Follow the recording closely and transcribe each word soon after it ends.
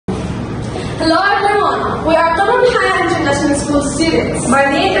Hello everyone, we are Qamar High International School students. By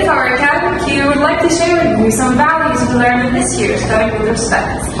the end of our academic year, we would like to share with you some values we learned in this year, starting with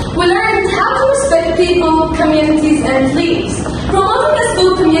respect. We learned how to respect people, communities, and leaders, promoting a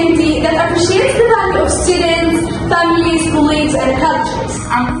school community that appreciates the value of students, families, colleagues, and cultures.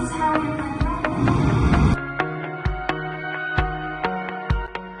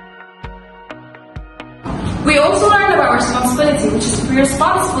 We also learned about responsibility, which is to be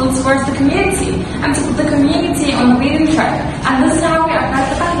responsible towards the community and to put the community on the leading track. And this is how we apply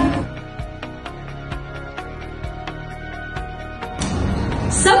the value.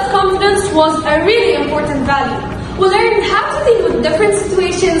 Self-confidence was a really important value. We learned how to deal with different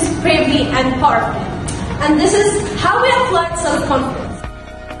situations bravely and powerfully. And this is how we applied self-confidence.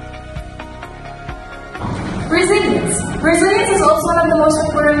 Resilience. Resilience is also one of the most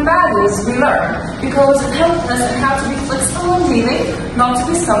important values we learn because it helps us in how to be flexible when dealing, not to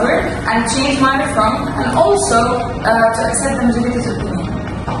be stubborn, and change mind from, and also to accept the majority's opinion.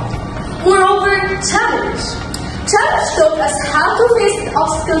 Moreover, challenge. Challenge taught us how to face the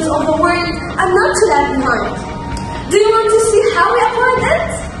obstacles of the world and not to lag behind. Do you want to see how we applied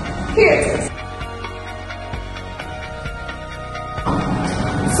it? Here it is.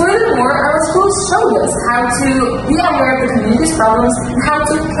 Furthermore, our schools showed us how to be aware of the community's problems and how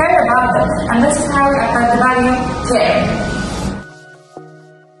to care about them, and this is how we apply the value care.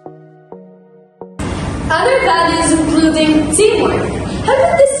 Other values including teamwork,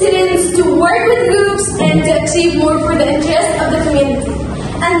 helping the students to work with groups and to achieve more for the interest of the community.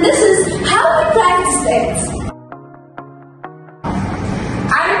 And this is how we practiced it.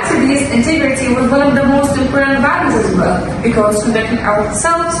 Added to this, integrity was one of the most important values as well, because conducting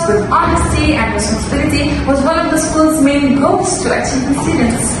ourselves with honesty and responsibility was one of the school's main goals to achieve in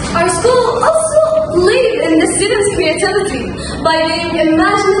students. Our school also believed in the students' creativity by being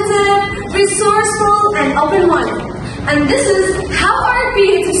imaginative, resourceful, and open-minded. And this is how our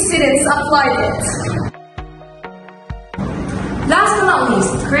creative students applied it. Last but not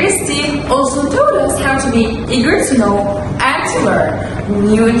least, Christy also taught us how to be eager to know and to learn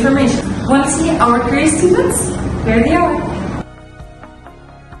new information. Want to see our career students? Here they are.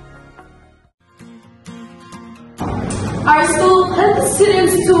 Our school helped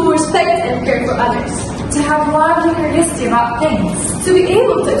students to respect and care for others, to have lively curiosity about things, to be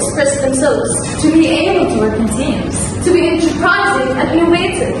able to express themselves, to be able to work in teams, to be enterprising and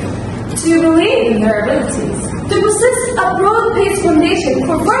innovative, to believe in their abilities, to possess a broad-based foundation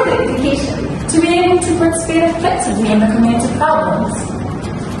for further education, to be able to participate effectively in the community problems.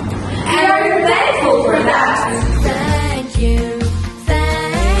 And we're thankful for that. Thank you,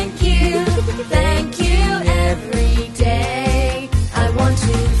 thank you, thank you every day. I want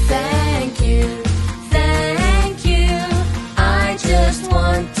to thank you, I just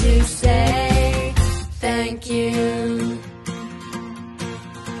want to say